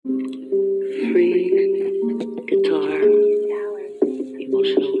Free guitar,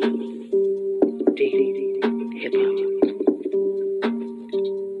 emotional, deep, hip hop.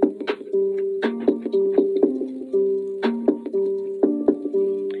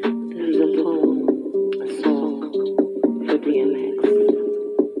 This is a poem, a song for DMX.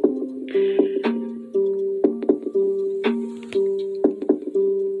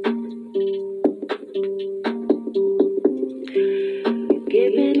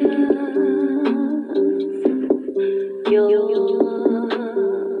 Giving us your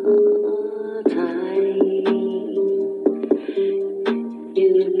time.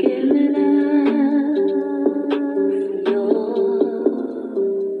 You've given us your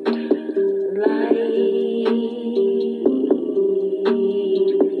life.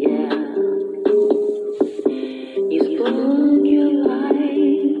 Yeah. You spoke your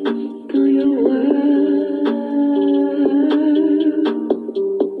life through your word.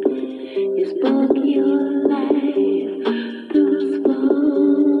 You spoke your life through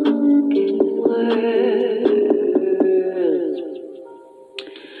spoken words.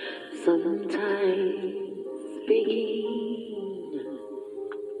 Sometimes speaking,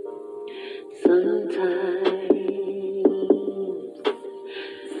 sometimes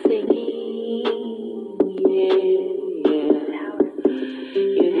singing. Yeah.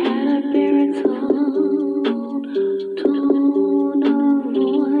 You had a baritone tone of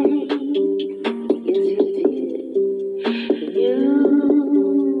voice. Yes, you did. You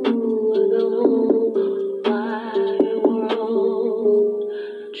were the whole wide world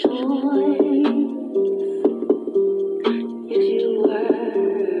choice. Yes, you were.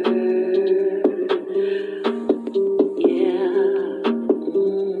 Yeah.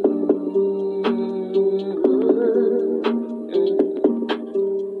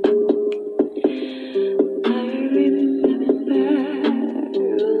 I remember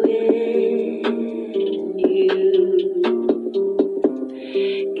when you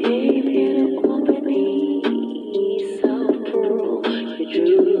came here to accompany South Pearl. You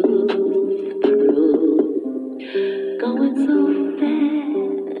drove through, going so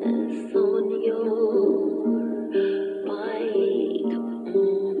fast on your bike.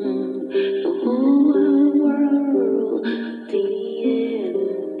 The whole wide world,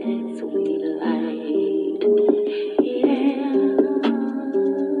 DMX we like. Yeah,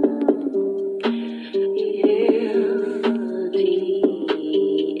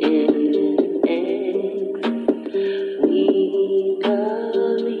 DMX, we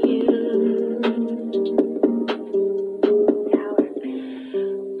love you.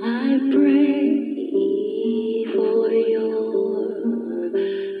 I pray for your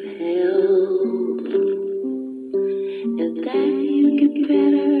health, and that you get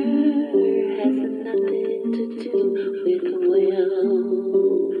better has nothing to do with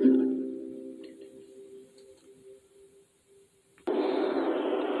wealth.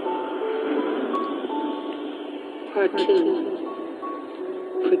 Part 2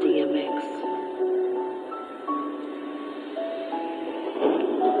 for DMX.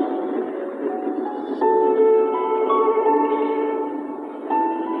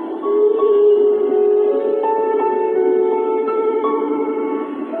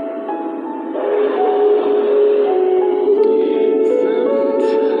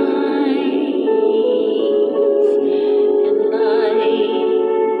 Sometimes in life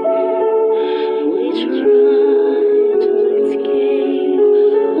we try to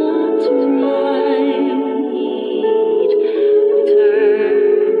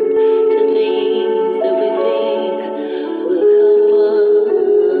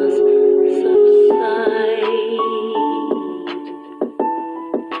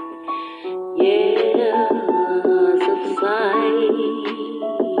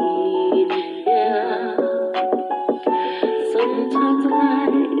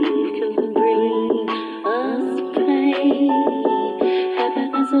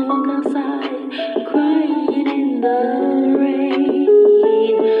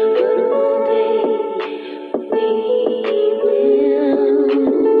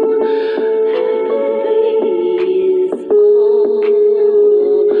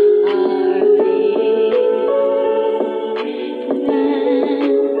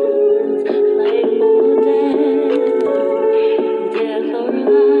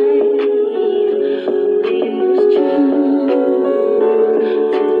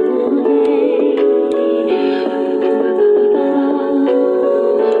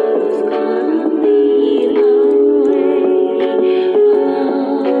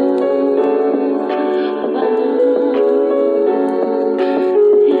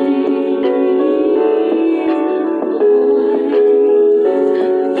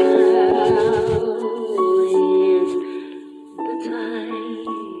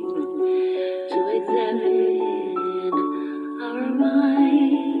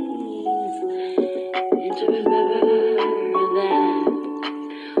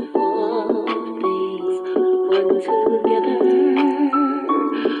together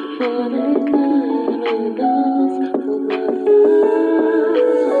for the good of those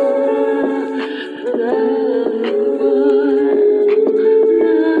who love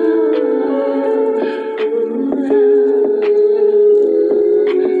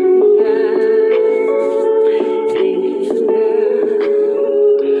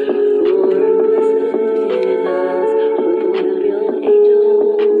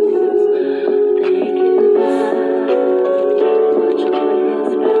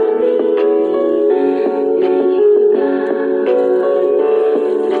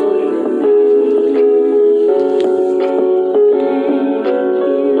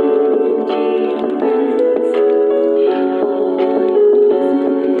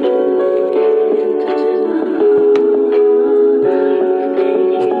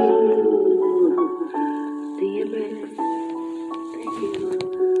DMX, thank you.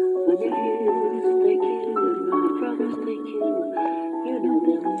 My nephews, thank you. My brothers, thank you. You know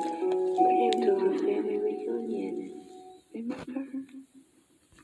them.